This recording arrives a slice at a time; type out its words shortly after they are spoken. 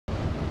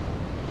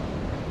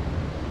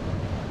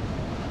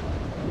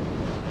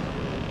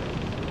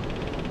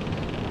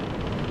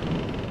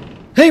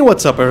Hey,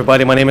 what's up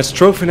everybody, my name is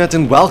TrophyNet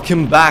and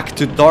welcome back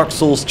to Dark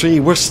Souls 3.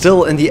 We're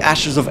still in the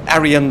Ashes of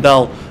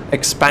Ariandel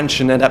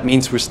expansion, and that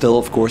means we're still,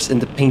 of course, in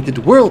the painted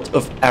world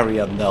of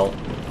Ariandel.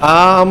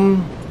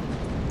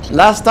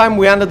 Last time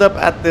we ended up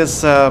at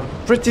this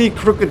pretty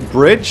crooked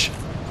bridge,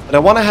 but I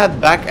want to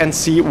head back and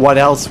see what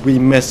else we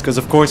missed, because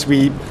of course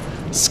we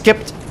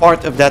skipped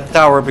part of that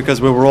tower because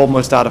we were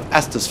almost out of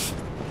Estus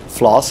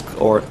flask,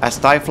 or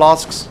Esti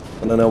flasks.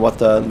 I don't know what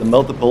the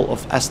multiple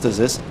of Estus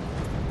is.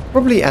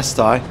 Probably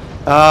Esti.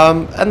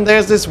 And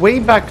there's this way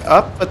back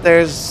up, but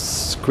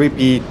there's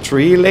creepy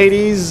tree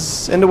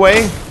ladies in the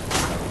way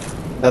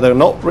that are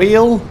not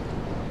real.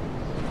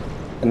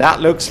 And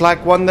that looks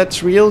like one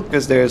that's real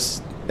because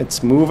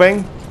it's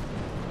moving.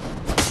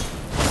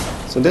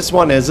 So this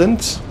one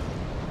isn't.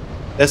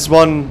 This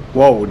one,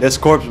 whoa, this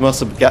corpse must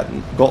have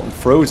gotten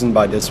frozen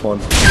by this one.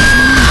 There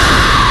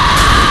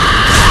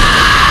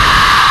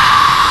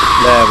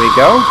we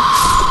go.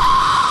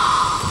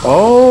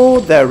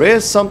 Oh, there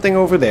is something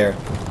over there.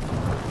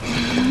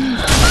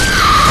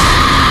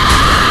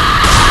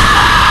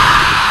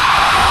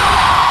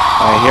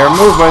 I hear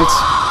movement.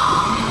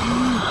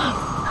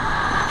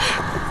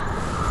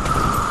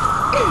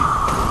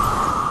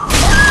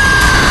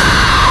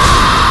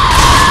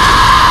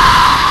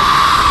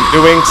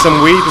 Doing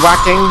some weed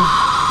whacking.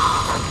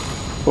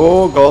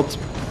 Oh god.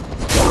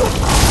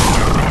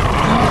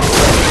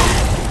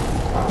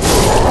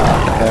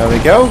 There we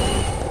go.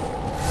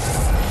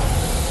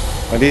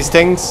 What are these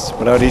things?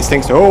 What are these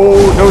things?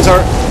 Oh,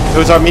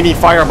 those are mini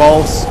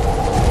fireballs.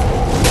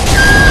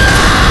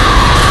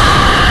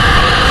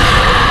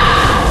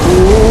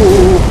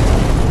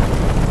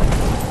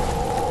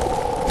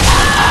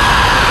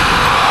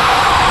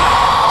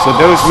 So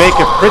those make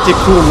a pretty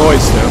cool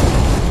noise though.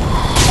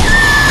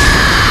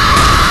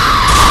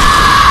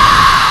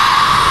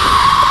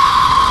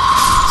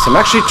 So I'm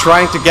actually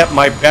trying to get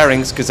my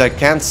bearings because I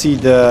can't see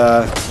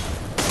the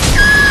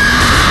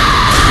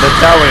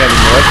tower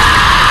anymore.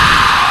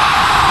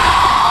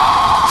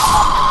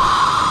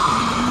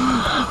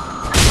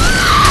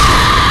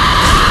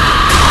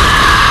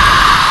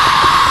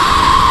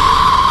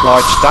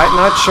 Large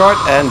titanite shard,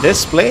 and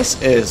this place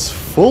is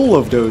full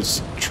of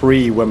those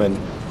tree women.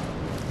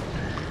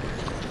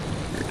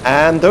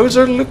 And those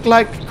look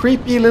like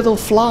creepy little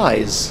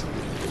flies.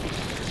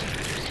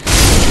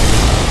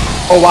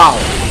 Oh wow.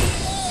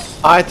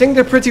 I think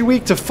they're pretty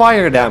weak to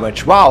fire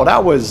damage. Wow,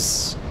 that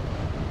was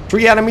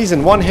 3 enemies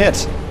in one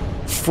hit.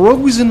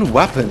 Frozen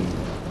weapon.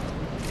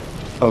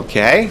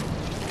 Okay.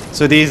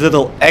 So these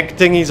little egg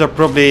thingies are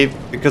probably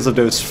because of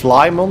those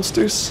fly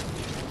monsters.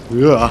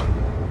 Yeah.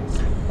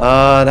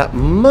 That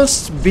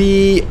must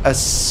be a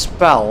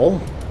spell.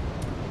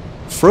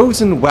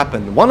 Frozen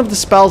weapon. One of the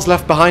spells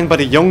left behind by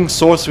the young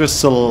sorceress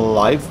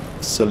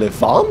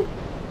Sullivan?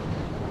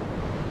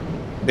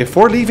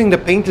 Before leaving the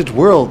painted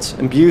world,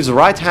 imbues a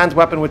right-hand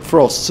weapon with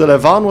frost.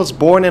 Sullivan was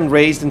born and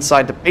raised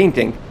inside the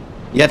painting,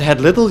 yet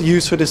had little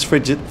use for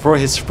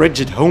his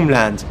frigid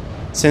homeland,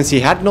 since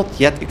he had not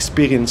yet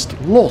experienced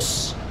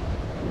loss.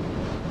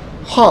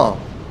 Huh.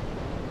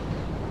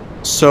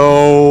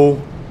 So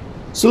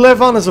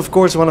Sullivan is of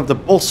course one of the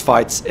boss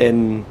fights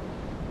in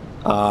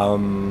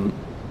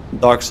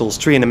Dark Souls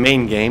 3 in the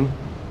main game,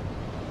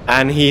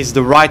 and he's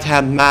the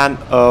right-hand man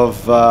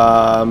of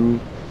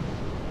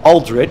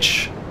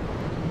Aldrich,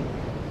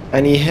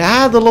 and he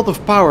had a lot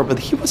of power, but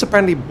he was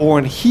apparently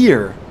born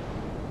here.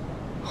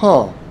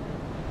 Huh.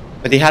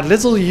 But he had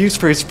little use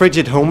for his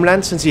frigid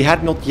homeland since he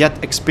had not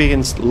yet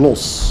experienced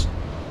loss.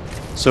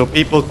 So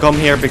people come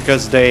here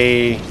because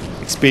they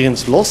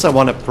experience loss and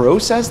want to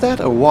process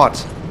that, or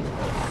what?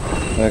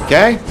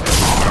 Okay.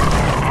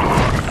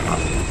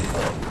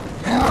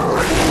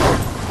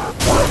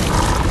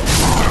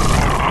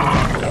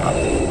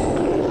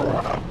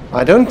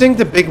 I don't think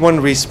the big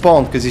one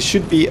respawned because he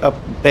should be up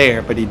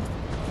there, but he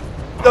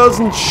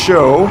doesn't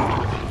show.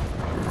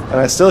 And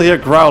I still hear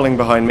growling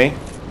behind me.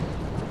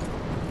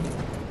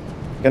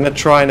 I'm gonna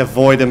try and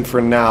avoid him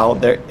for now.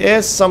 There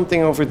is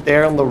something over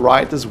there on the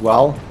right as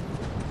well.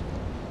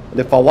 But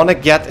if I want to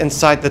get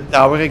inside the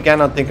tower again,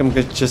 I think I'm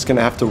just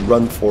gonna have to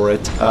run for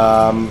it.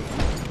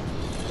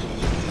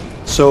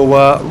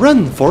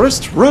 Run,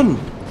 Forrest, run!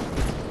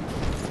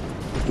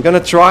 I'm gonna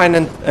try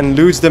and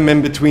lose them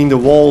in between the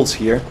walls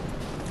here.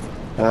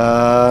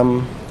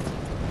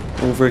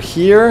 Over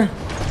here.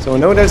 So I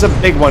know there's a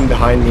big one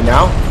behind me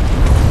now.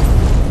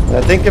 And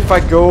I think if I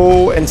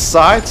go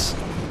inside...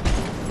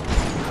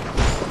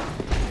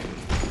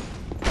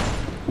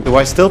 Do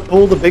I still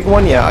pull the big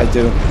one? Yeah, I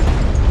do.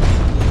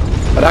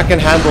 But I can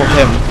handle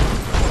him.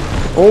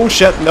 Oh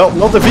shit, no,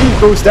 not the V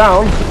goes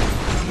down.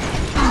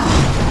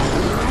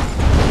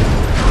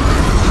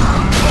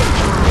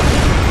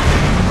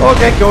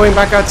 Okay, going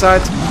back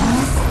outside.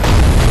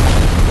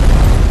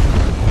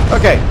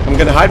 Okay, I'm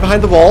gonna hide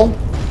behind the wall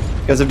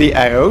because of the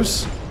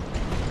arrows.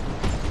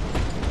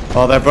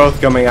 Oh, they're both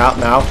coming out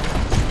now.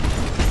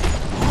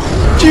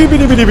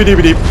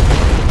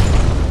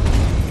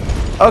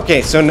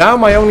 Okay, so now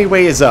my only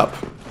way is up.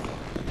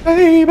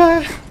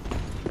 Baby.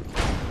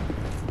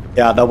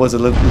 Yeah, that was a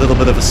little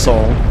bit of a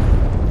song.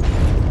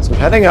 So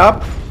heading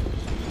up.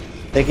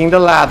 Taking the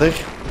ladder.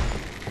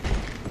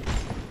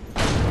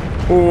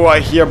 Oh, I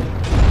hear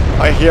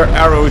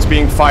arrows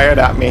being fired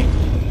at me.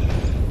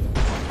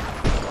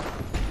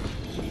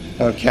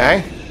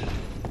 Okay.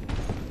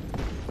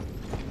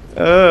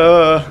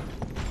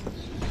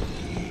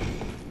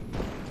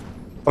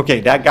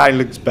 Okay, that guy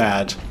looks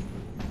bad.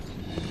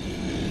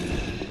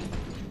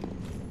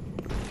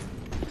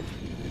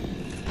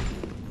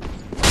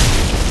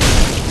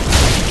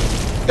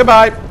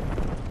 Goodbye.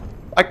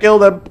 I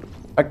killed him.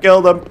 I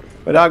killed him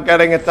without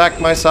getting attacked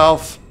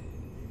myself.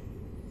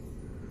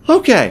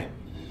 Okay.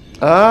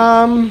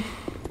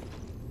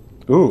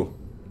 Ooh.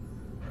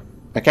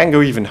 I can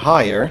go even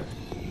higher.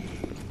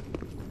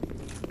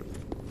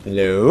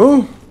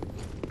 Hello?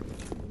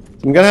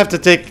 I'm gonna have to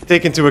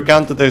take into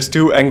account that there's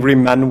 2 angry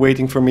men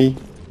waiting for me.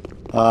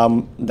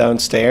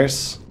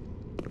 Downstairs.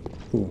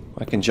 Ooh,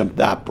 I can jump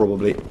that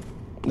probably.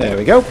 There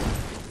we go.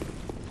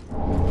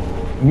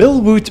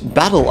 Millwood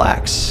Battle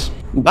Axe.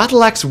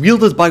 Battle axe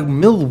wielded by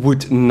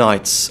Millwood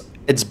Knights.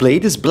 Its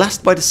blade is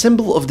blessed by the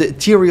symbol of the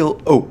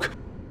ethereal oak.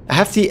 A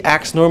hefty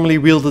axe normally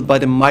wielded by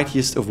the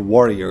mightiest of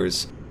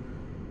warriors.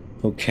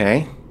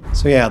 Okay.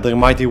 So yeah, they're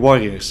mighty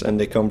warriors and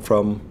they come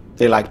from...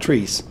 they like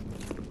trees.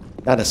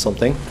 That is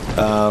something.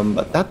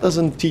 But that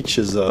doesn't teach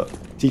us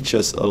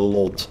a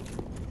lot.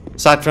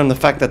 Aside from the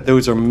fact that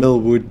those are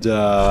Millwood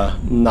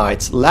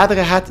Knights. Ladder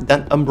ahead,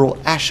 then Umbral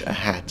Ash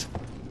ahead.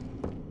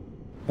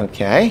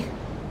 Okay.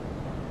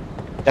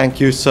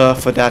 Thank you, sir,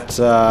 for that.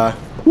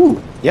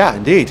 Ooh, yeah,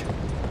 indeed.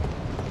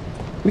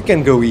 We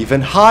can go even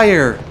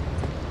higher.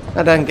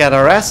 And then get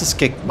our asses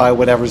kicked by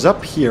whatever's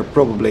up here,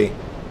 probably.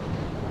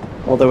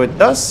 Although it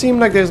does seem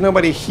like there's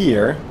nobody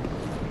here.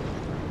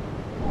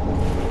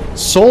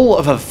 Soul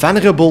of a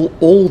venerable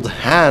old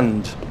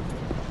hand.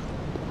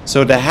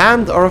 So the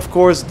hand are of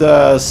course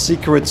the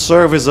secret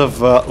service of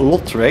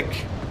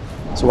Lothric.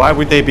 So why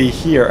would they be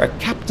here? A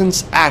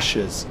captain's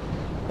ashes.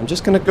 I'm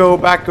just gonna go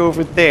back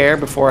over there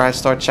before I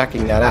start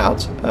checking that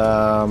out.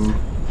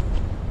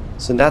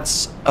 So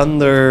that's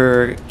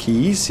under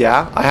keys,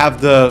 yeah. I have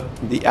the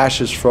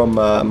ashes from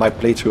my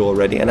playthrough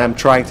already, and I'm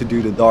trying to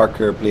do the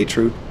darker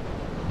playthrough.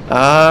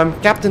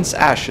 Captain's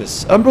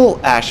ashes.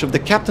 Umbral ash of the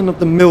captain of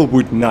the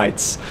Millwood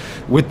Knights.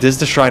 With this,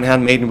 the Shrine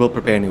Handmaiden will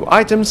prepare new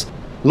items.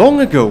 Long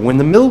ago, when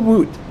the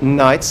Millwood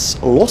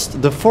Knights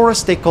lost the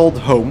forest they called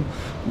home,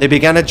 they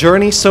began a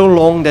journey so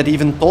long that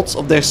even thoughts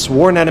of their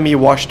sworn enemy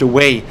washed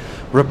away,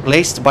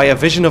 replaced by a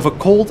vision of a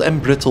cold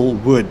and brittle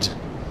wood.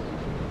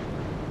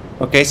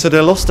 Okay, so they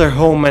lost their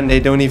home and they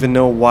don't even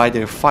know why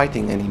they're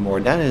fighting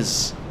anymore. That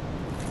is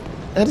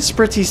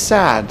pretty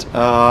sad.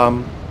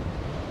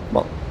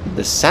 Well,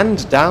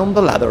 descend down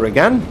the ladder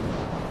again.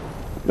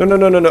 No, no,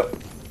 no, no, no.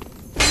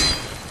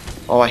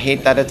 Oh, I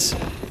hate that it's...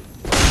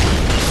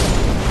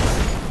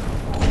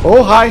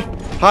 Oh, hi.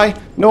 Hi.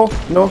 No,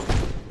 no.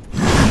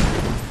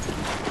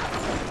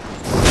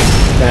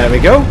 There we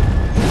go.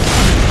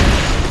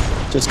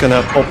 Just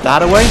gonna pop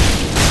that away.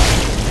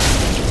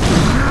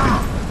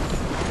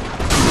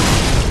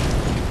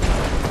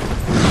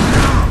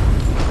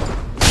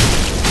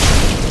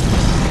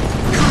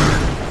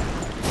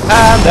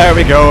 And there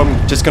we go.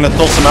 I'm just gonna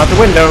toss him out the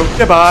window.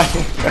 Goodbye.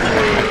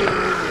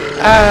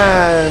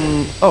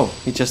 And... oh,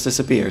 he just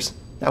disappears.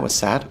 That was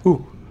sad.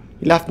 Ooh,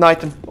 he left an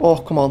item. Oh,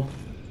 come on.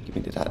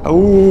 Give me that.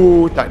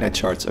 Oh, Titanite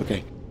shards.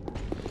 Okay.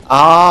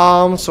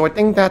 So I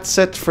think that's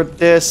it for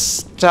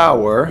this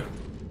tower.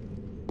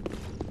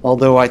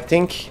 Although I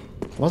think...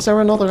 was there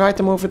another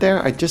item over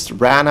there? I just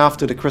ran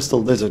after the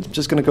crystal lizard. I'm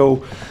just gonna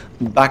go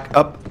back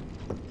up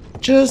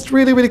just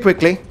really, really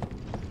quickly.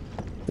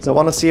 Because I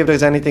want to see if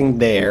there's anything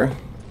there.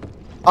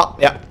 Oh,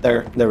 yeah,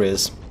 there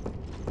is.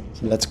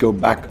 So let's go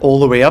back all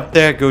the way up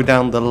there, go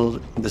down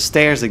the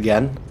stairs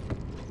again.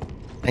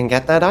 And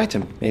get that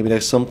item. Maybe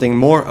there's something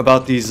more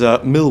about these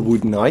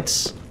Millwood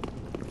Knights.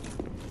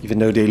 Even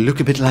though they look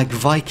a bit like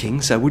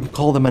Vikings, I wouldn't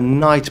call them a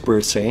knight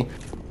per se.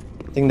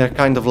 I think they're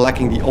kind of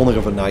lacking the honor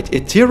of a knight.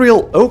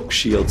 Ethereal Oak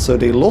Shield. So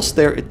they lost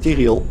their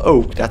Ethereal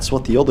Oak. That's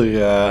what the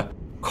other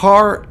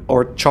Car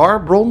or Char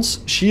Bronze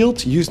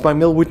Shield used by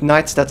Millwood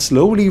Knights that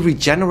slowly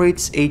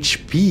regenerates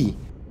HP.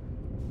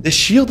 The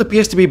shield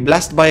appears to be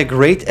blessed by a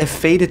great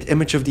faded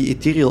image of the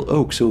Ethereal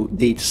Oak. So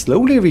they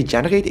slowly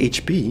regenerate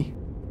HP.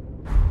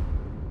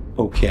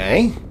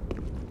 Okay.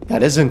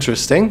 That is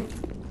interesting.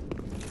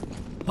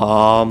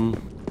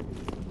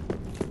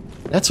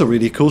 That's a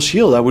really cool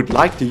shield. I would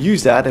like to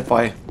use that if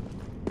I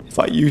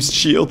used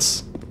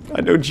shields.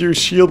 I don't use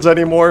shields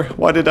anymore.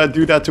 Why did I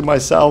do that to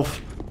myself?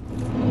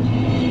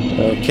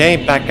 Okay,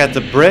 back at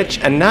the bridge.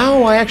 And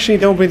now I actually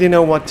don't really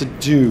know what to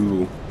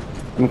do.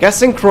 I'm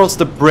guessing cross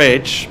the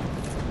bridge.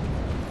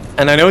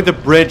 And I know the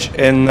bridge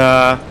in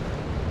the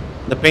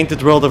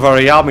Painted World of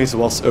Ariandel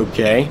was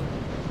okay.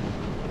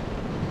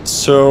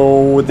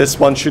 So this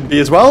one should be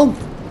as well.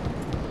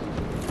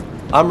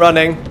 I'm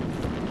running.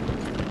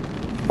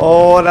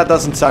 Oh, that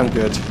doesn't sound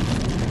good.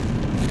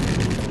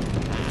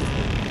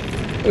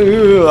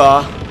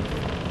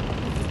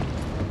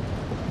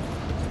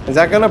 Is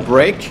that gonna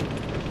break?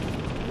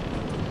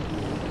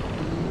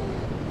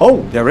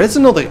 Oh, there is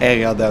another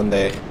area down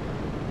there.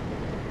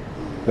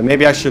 But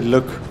maybe I should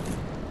look.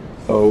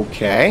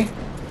 Okay.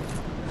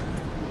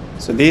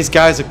 So these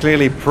guys are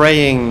clearly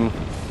praying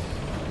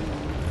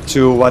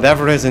to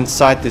whatever is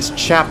inside this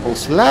chapel.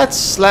 So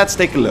let's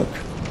take a look.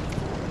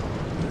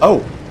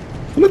 Oh,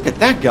 look at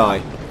that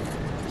guy.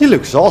 He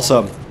looks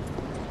awesome.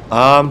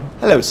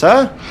 Hello,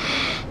 sir.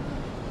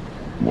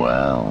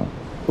 Well.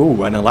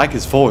 Ooh, and I like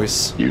his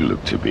voice. You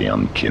look to be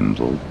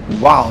unkindled.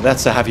 Wow,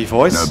 that's a heavy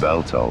voice. No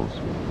bell tolls.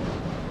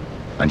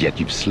 And yet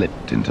you've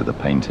slipped into the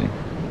painting.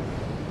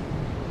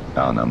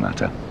 Oh, no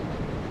matter.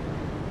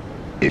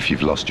 If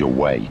you've lost your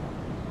way,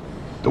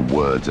 the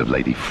words of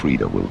Lady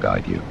Frida will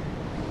guide you.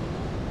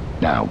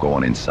 Now go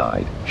on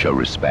inside, show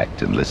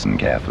respect and listen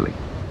carefully.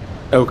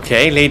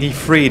 Okay, Lady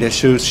Frida,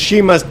 so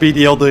she must be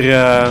the other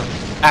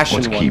Ashen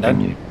What's one keeping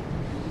then. you?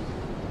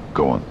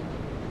 Go on.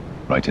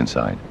 Right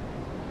inside.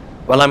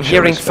 Well, I'm Show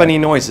hearing respect. funny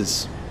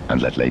noises.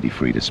 And let Lady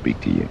Frida speak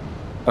to you.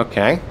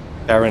 Okay,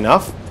 fair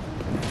enough.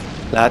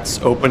 Let's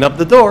open up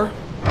the door.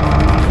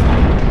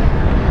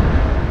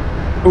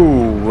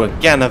 Ooh,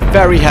 again a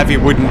very heavy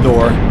wooden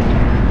door.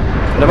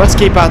 But I must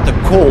keep out the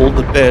cold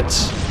a bit.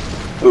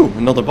 Ooh,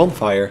 another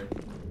bonfire.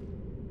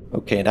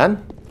 Okay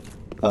then.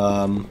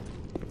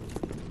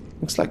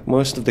 Looks like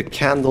most of the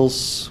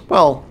candles...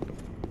 Well,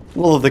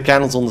 all of the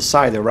candles on the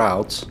side are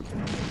out.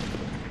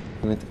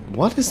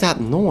 What is that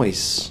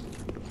noise?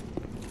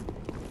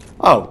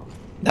 Oh,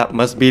 that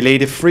must be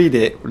Lady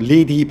Frida.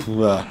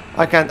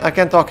 I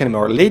can't talk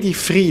anymore. Lady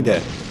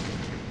Frida.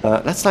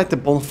 Let's light the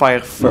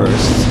bonfire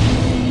first.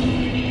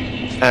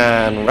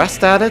 And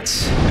rest at it.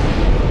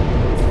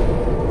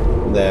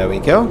 There we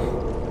go.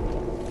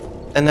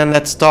 And then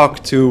let's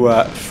talk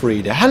to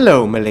Frida.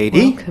 Hello,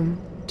 milady. Welcome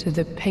to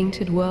the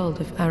painted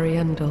world of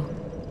Ariandel.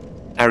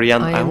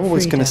 I'm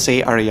always Frida. gonna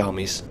say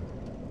Ariamis.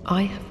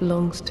 I have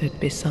long stood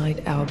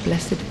beside our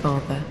blessed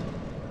Father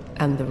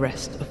and the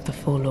rest of the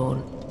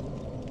forlorn.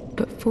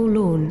 But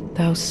forlorn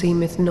thou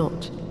seemeth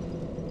not.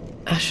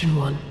 Ashen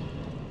One,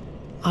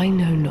 I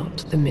know not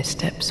the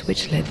missteps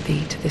which led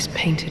thee to this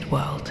painted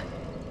world.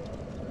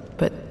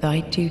 But thy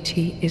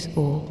duty is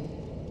all,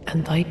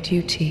 and thy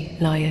duty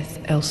lieth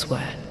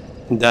elsewhere.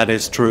 That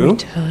is true.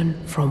 Return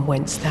from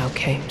whence thou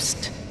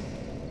camest.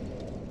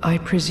 I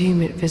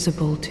presume it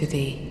visible to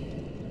thee,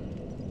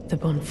 the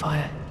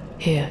bonfire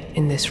here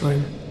in this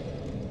room.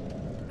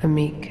 A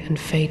meek and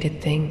faded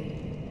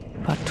thing,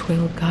 but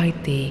 'twill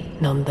guide thee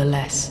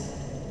nonetheless.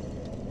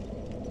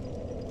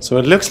 So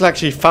it looks like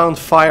she found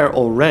fire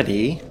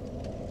already.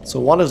 So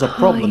what is the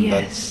problem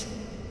yes.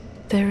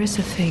 There is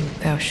a thing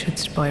thou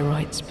shouldst by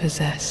rights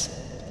possess.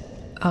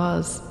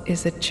 Ours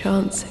is a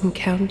chance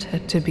encounter,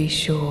 to be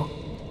sure,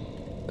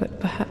 but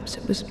perhaps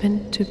it was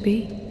meant to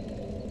be.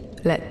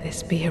 Let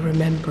this be a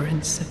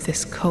remembrance of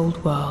this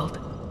cold world,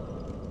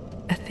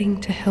 a thing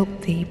to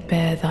help thee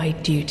bear thy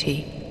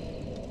duty.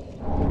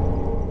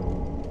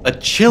 then? A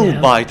chill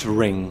Now. bite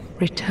ring.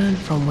 Return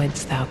from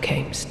whence thou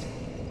camest.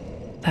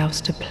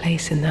 Thou'st a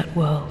place in that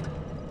world,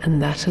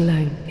 and that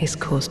alone is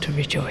cause to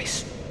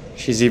rejoice.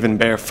 She's even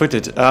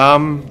barefooted.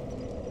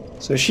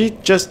 So she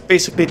just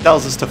basically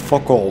tells us to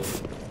fuck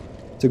off.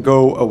 To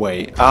go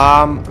away.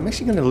 I'm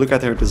actually gonna look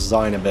at her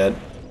design a bit.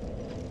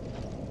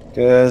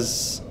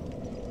 Because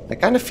I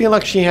kind of feel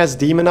like she has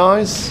demon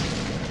eyes.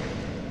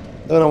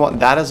 Don't know what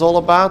that is all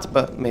about,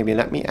 but maybe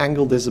let me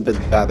angle this a bit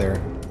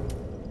better.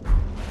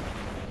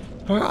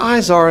 Her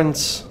eyes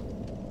aren't...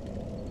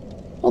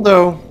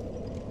 Although...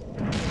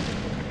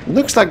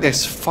 Looks like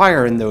there's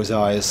fire in those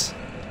eyes.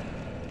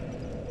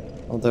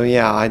 Although,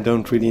 yeah, I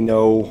don't really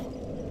know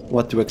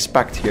what to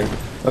expect here.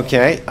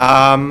 Okay,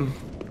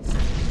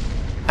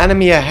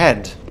 enemy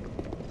ahead.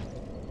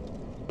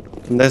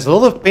 And there's a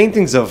lot of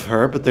paintings of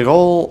her, but they're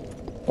all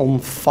on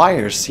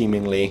fire,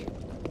 seemingly.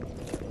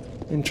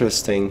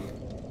 Interesting.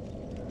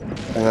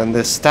 And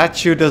the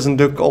statue doesn't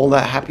look all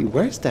that happy.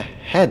 Where's the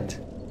head?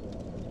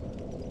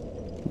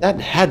 That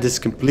head is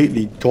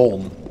completely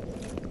gone.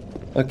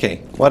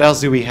 Okay, what else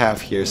do we have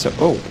here? So,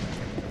 oh.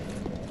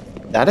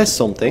 That is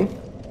something.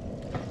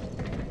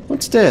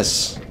 What's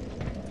this?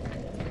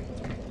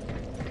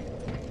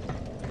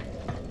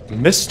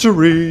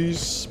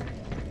 Mysteries.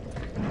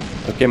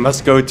 Okay,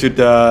 must go to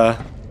the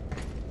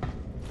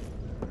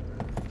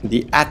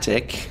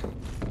attic.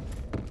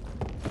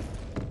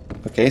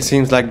 Okay,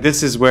 seems like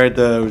this is where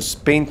those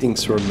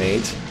paintings were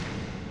made.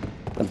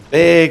 A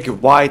big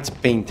white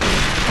painting.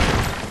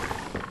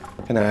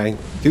 Can I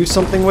do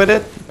something with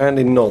it?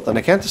 Apparently not. And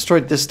I can't destroy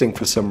this thing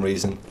for some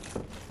reason.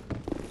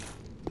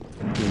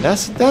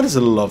 That is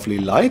a lovely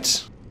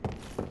light.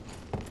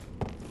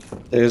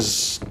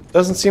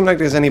 Doesn't seem like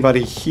there's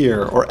anybody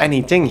here, or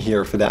anything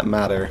here for that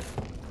matter.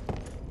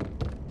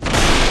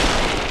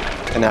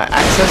 Can I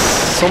access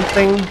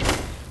something?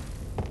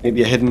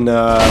 Maybe a hidden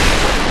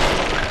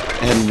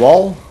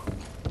wall?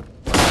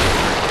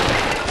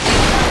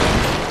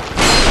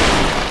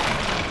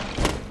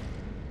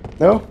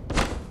 No?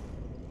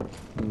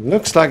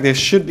 Looks like there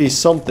should be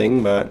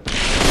something, but...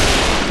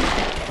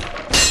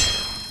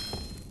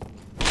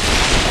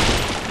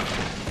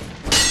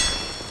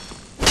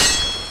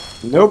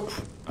 Nope,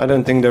 I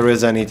don't think there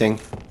is anything.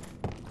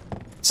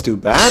 It's too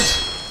bad.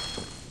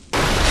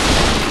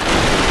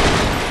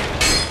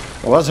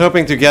 I was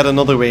hoping to get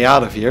another way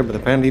out of here, but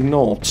apparently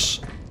not.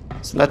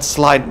 So let's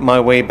slide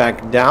my way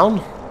back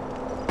down.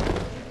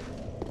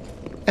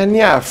 And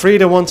yeah,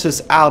 Frida wants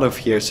us out of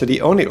here, so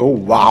the only... Oh,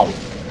 wow.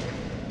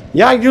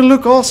 Yeah, you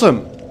look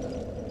awesome.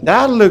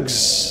 That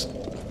looks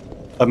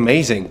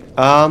amazing.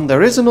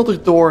 There is another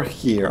door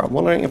here. I'm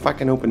wondering if I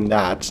can open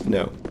that.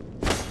 No.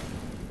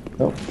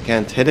 No,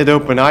 can't hit it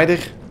open either.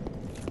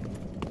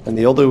 And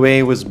the other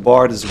way was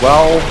barred as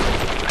well.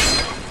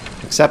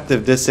 Except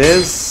if this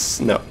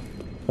is... No.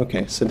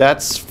 Okay, so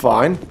that's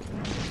fine.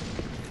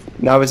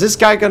 Now, is this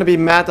guy gonna be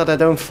mad that I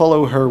don't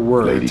follow her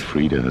word? Lady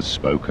Frida has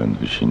spoken,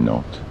 has she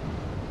not?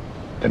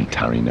 Then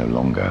tarry no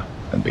longer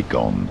and be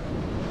gone.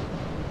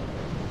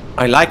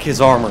 I like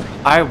his armor.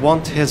 I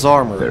want his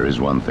armor. There is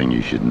one thing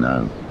you should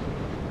know.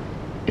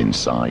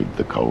 Inside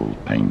the cold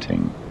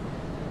painting,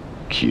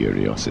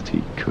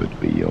 curiosity could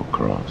be your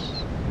cross.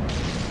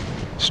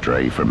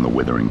 Stray from the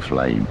withering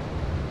flame,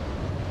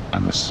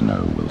 and the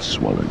snow will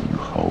swallow you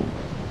whole.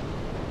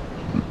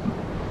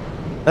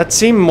 That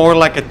seemed more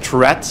like a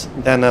threat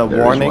than a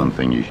warning. There is one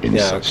thing you should...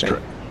 Yeah, okay.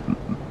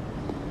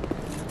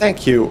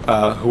 Thank you,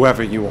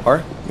 whoever you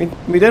are.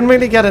 We didn't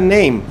really get a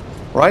name,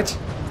 right?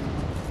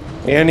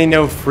 We only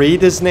know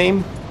Frida's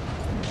name.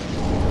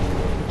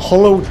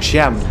 Hollow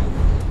Gem.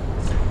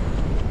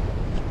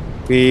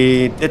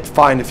 We did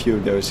find a few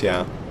of those,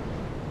 yeah.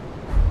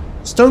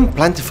 Stone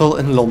plentiful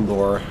in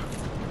Londor.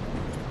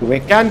 We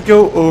can't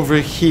go over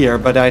here,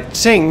 but I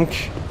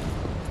think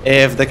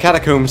if the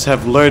catacombs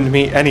have learned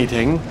me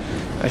anything,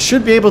 I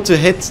should be able to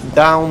hit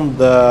down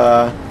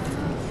the...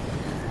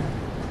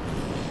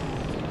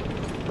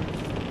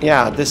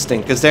 Yeah, this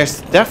thing, because there's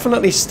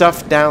definitely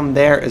stuff down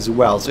there as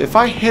well. So if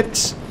I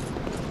hit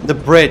the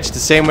bridge the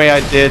same way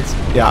I did,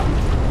 yeah,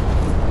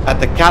 at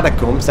the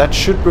catacombs, that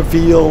should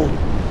reveal...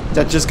 Is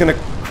that just gonna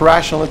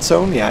crash on its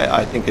own? Yeah,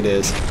 I think it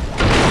is.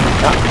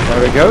 Yeah,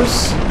 there it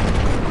goes.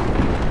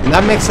 And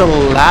that makes a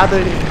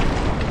ladder...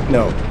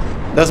 No,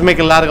 it doesn't make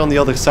a ladder on the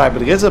other side, but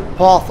there is a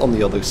path on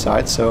the other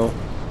side, so...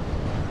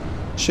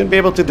 Should be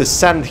able to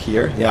descend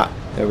here. Yeah,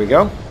 there we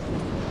go.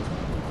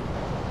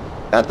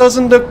 That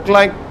doesn't look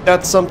like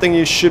that's something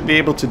you should be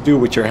able to do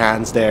with your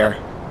hands there.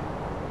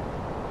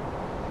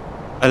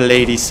 A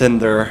Lady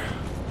Cinder.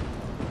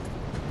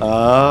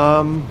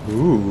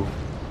 Ooh.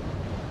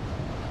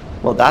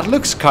 Well, that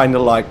looks kind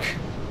of like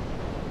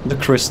the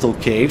Crystal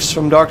Caves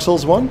from Dark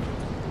Souls 1.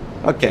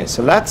 Okay,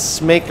 so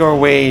let's make our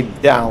way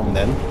down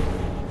then.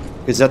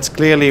 Because that's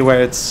clearly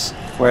where it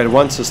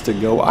wants us to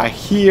go. I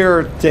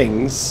hear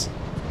things.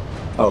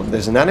 Oh,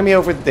 there's an enemy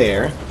over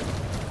there.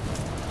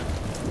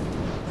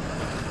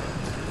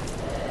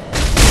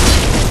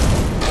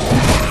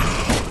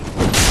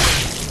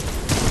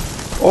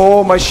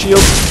 Oh, my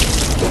shield.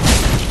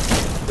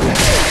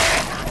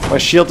 My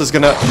shield is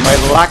gonna... My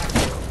lack...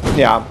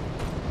 Yeah.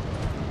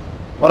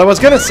 What I was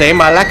gonna say,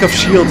 my lack of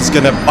shield is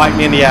gonna bite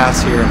me in the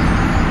ass here.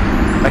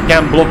 I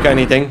can't block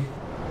anything.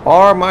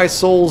 Are my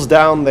souls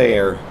down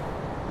there?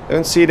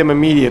 Don't see them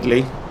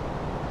immediately.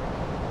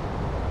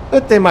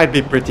 But they might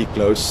be pretty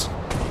close.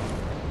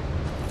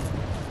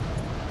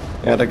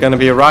 Yeah, they're gonna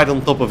be right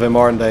on top of him,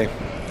 aren't they?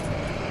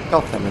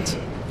 God damn it.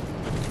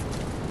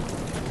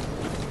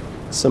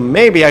 So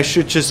maybe I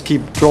should just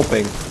keep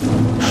dropping.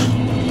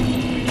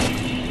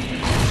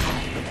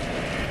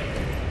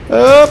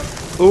 Up!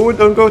 Oh,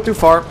 don't go too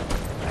far.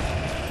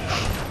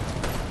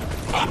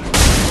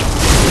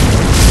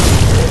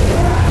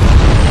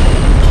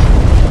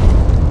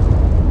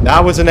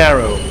 That was an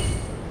arrow.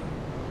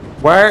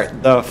 Where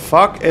the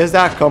fuck is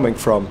that coming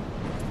from?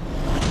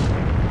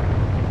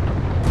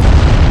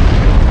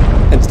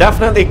 It's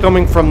definitely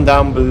coming from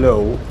down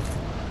below.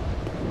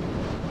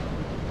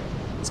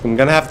 So I'm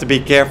gonna have to be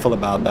careful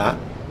about that.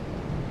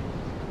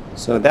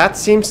 So that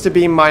seems to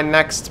be my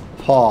next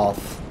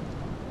path.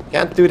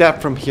 Can't do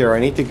that from here. I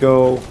need to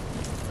go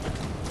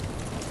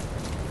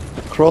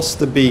across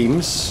the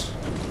beams.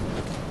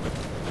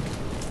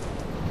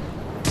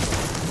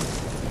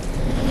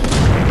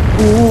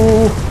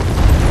 Ooh.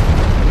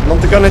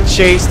 Not gonna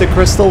chase the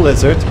crystal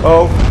lizard.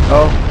 Oh,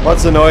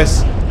 what's the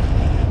noise?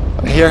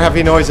 I hear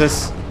heavy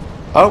noises.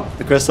 Oh,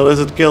 the crystal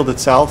lizard killed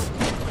itself.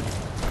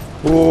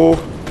 Ooh.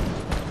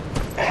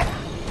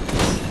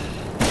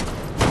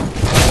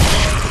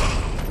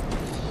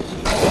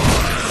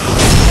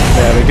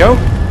 There we go.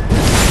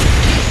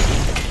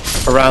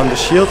 Around the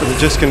shield, I'm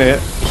just gonna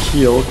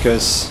heal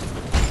because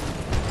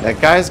that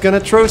guy's gonna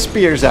throw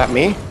spears at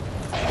me.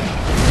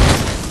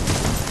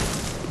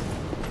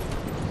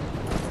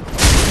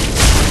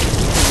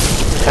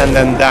 And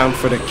then down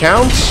for the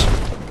count.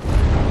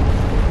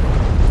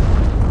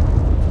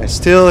 I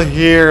still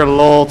hear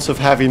lots of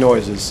heavy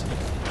noises.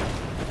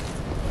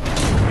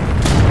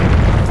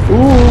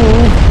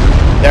 Ooh,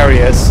 there he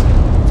is.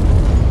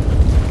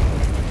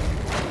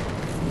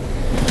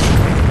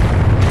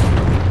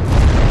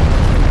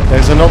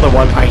 There's another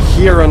one. I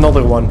hear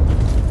another one.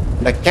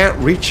 And I can't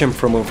reach him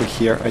from over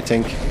here, I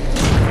think.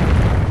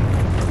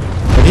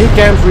 But he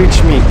can't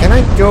reach me. Can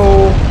I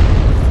go?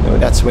 No,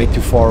 that's way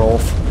too far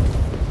off.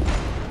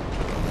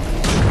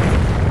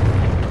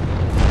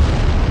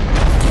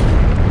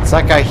 It's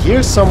like I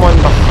hear someone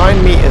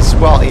behind me as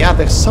well. Yeah,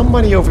 there's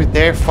somebody over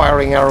there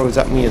firing arrows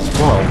at me as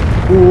well.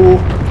 Ooh.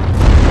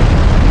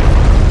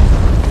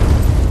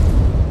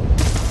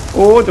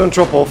 Oh, don't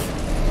drop off.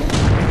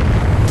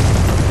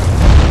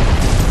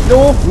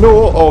 No,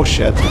 no. Oh,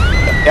 shit.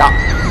 Yeah.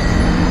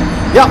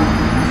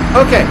 Yeah.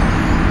 Okay.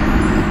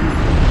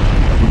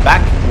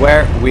 Back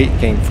where we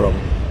came from.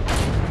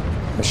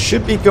 I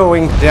should be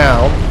going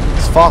down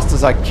as fast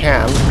as I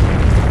can.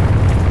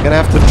 I'm gonna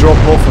have to drop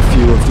off a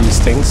few of these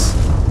things.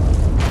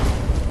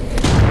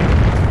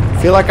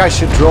 I feel like I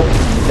should drop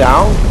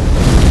down.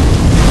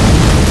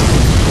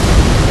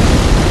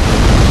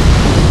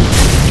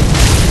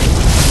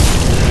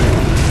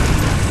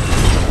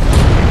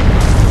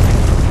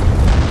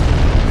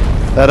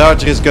 That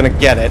archer is gonna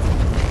get it.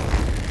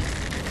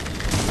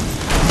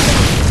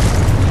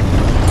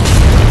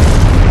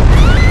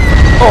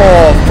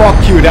 Oh,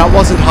 fuck you, that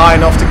wasn't high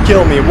enough to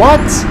kill me.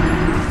 What?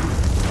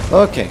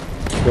 Okay,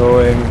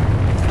 going,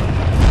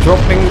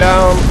 dropping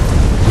down.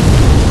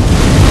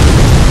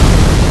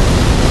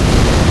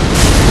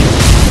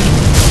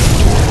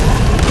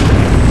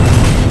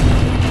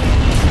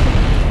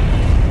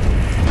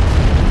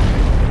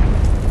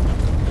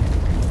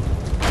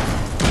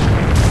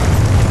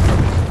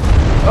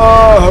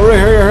 Oh, hurry,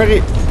 hurry,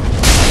 hurry.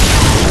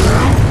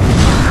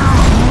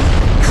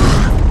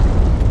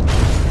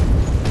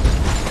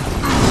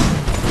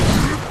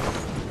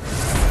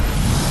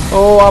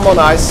 Oh, I'm on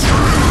ice.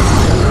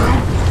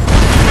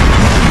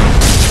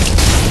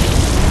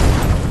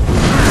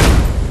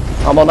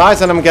 I'm on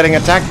ice and I'm getting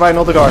attacked by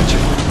another archer.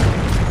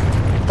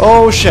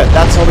 Oh shit,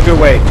 that's not a good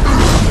way.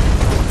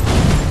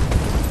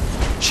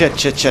 Shit,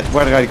 shit, shit.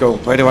 Where do I go?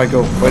 Where do I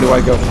go? Where do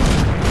I go?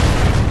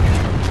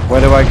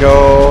 Where do I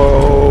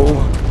go?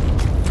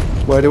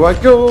 Where do I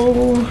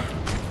go?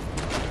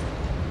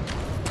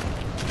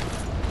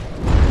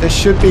 This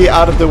should be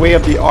out of the way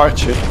of the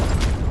archer.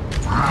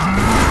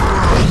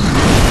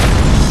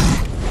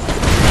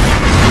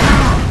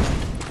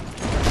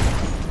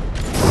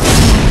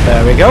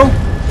 There we go.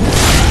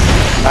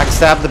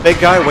 Backstab the big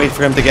guy, wait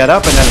for him to get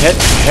up, and then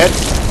hit.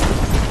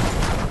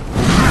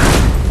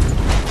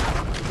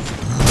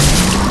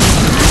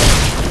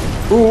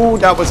 Ooh,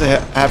 that was a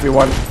heavy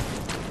one.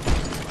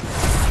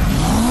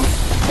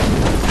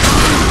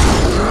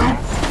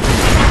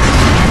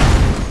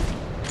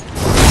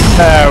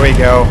 There we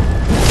go.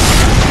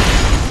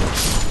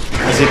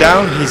 Is he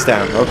down? He's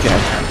down. Okay.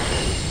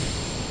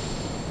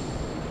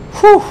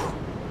 Whew.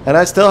 And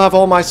I still have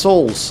all my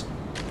souls.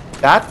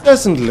 That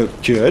doesn't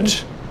look good.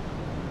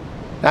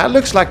 That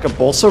looks like a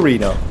boss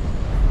arena.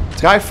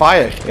 Try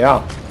fire.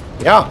 Yeah.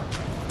 Yeah.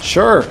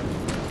 Sure.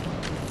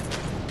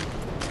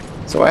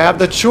 So I have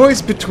the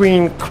choice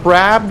between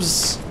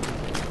crabs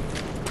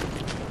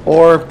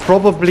or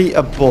probably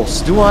a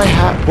boss. Do I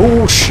have...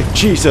 Oh, shit.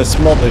 Jesus,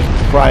 mother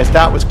Christ.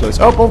 That was close.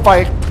 Oh,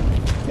 bonfire.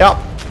 Yeah.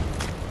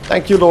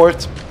 Thank you, Lord.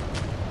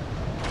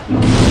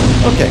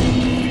 Okay.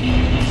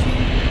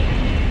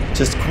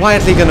 Just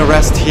quietly gonna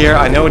rest here.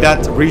 I know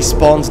that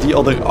respawns the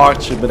other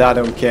archer, but I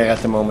don't care at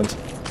the moment.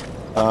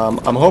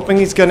 I'm hoping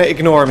he's gonna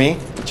ignore me,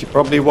 which he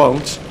probably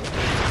won't.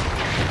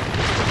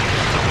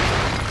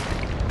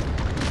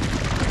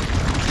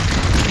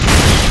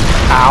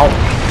 Ow.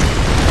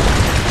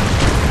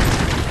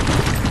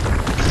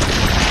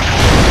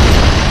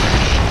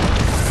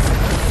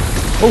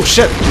 Oh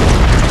shit,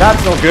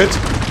 that's not good.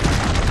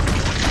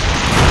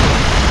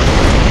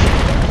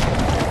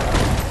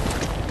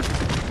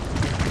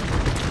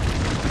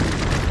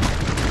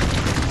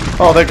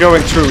 Oh, they're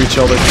going through each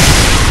other.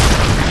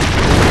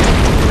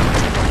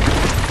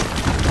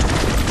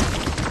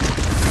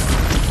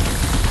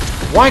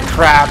 Why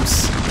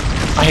crabs?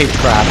 I hate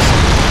crabs.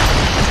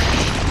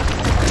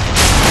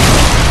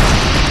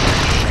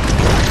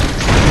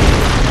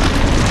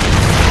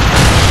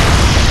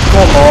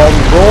 Come on,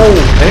 roll,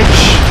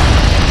 bitch.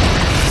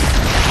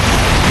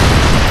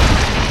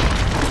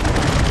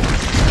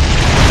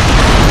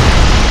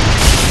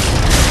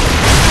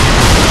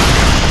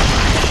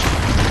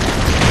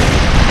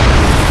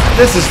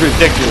 This is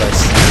ridiculous.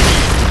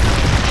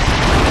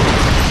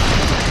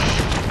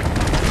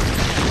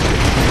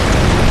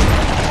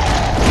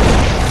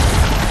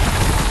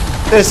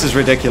 This is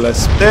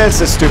ridiculous.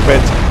 This is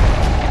stupid.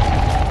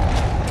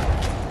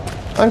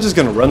 I'm just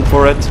gonna run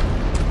for it.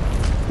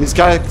 These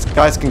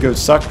guys can go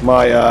suck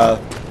my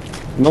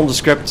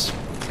nondescript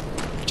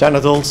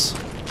genitals.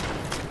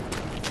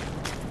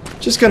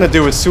 Just gonna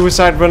do a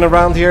suicide run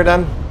around here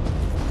then.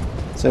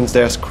 Since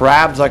there's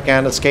crabs, I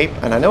can't escape.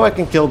 And I know I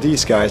can kill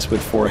these guys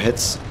with 4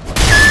 hits.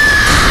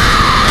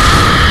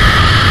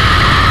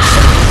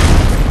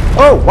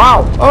 Oh,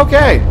 wow.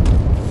 Okay.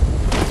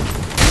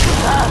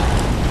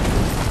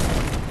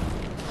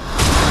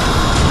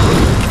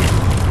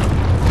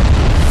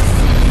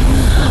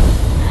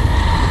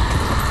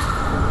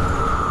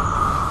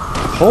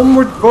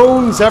 Homeward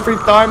bones every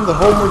time, the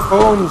homeward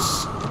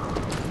bones.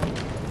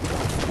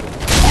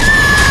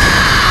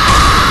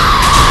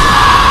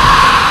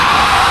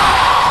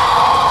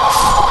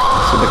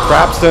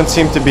 crabs don't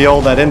seem to be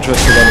all that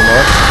interested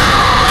anymore.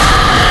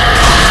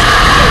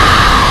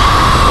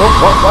 Oh,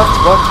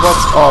 what?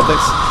 Oh,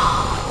 this...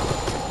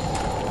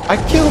 I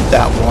killed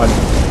that one.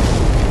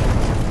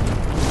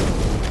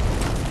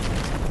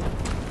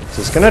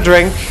 Just gonna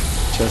drink.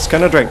 Just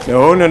gonna drink.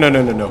 No. No.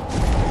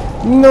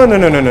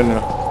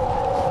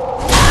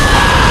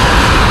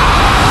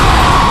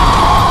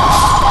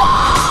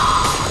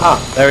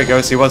 Ah, there he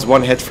goes. He was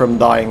one hit from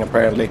dying,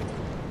 apparently.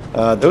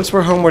 Those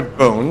were homeward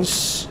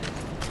bones.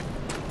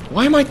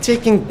 Why am I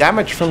taking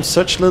damage from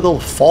such little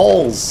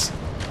falls?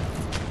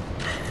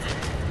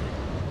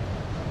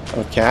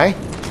 Okay.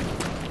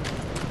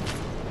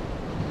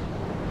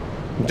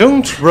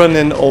 Don't run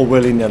in all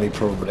willy-nilly,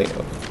 probably.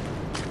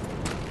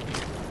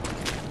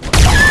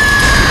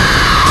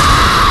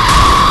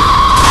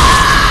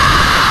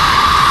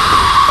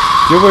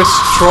 You were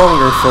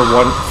stronger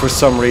for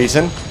some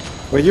reason.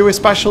 Were you a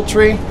special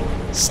tree?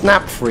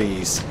 Snap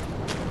freeze.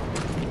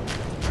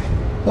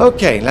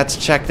 Okay, let's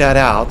check that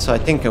out. I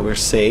think we're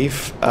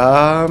safe.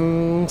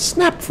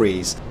 Snap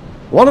freeze.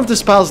 One of the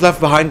spells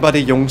left behind by the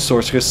young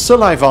sorceress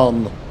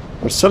Sullivan.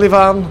 Or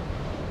Sullivan?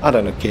 I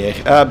don't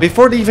care.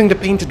 Before leaving the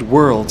painted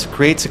world,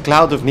 creates a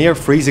cloud of near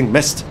freezing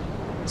mist.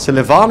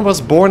 Sullivan was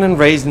born and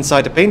raised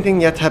inside the painting,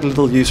 yet had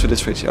little use for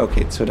this freeze.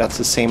 Okay, so that's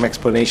the same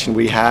explanation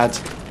we had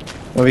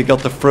when we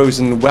got the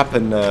frozen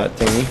weapon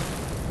thingy.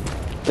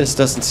 This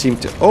doesn't seem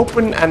to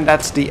open, and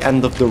that's the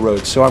end of the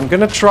road. So I'm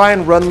gonna try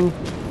and run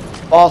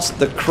past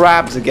the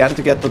crabs again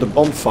to get to the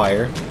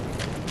bonfire.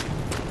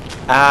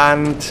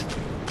 And...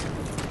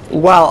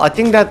 well, I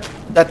think that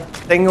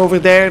thing over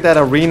there, that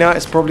arena,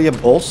 is probably a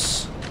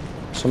boss.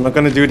 So I'm not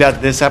gonna do that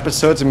this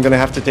episode, so I'm gonna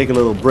have to take a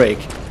little break.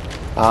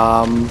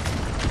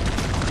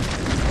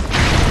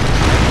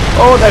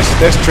 Oh,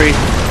 there's a tree.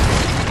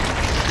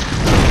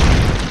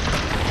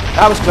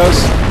 That was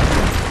close.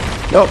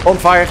 No,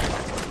 bonfire.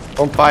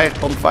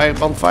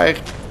 Bonfire.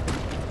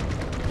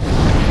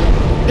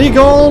 Be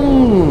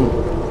gone!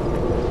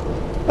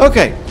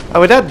 Okay, and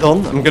with that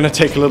done, I'm gonna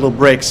take a little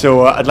break.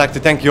 So I'd like to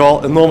thank you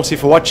all enormously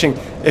for watching.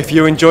 If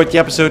you enjoyed the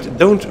episode,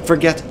 don't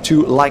forget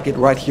to like it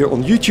right here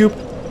on YouTube.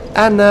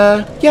 And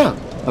yeah,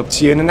 hope to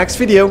see you in the next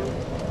video.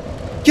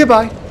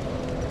 Goodbye.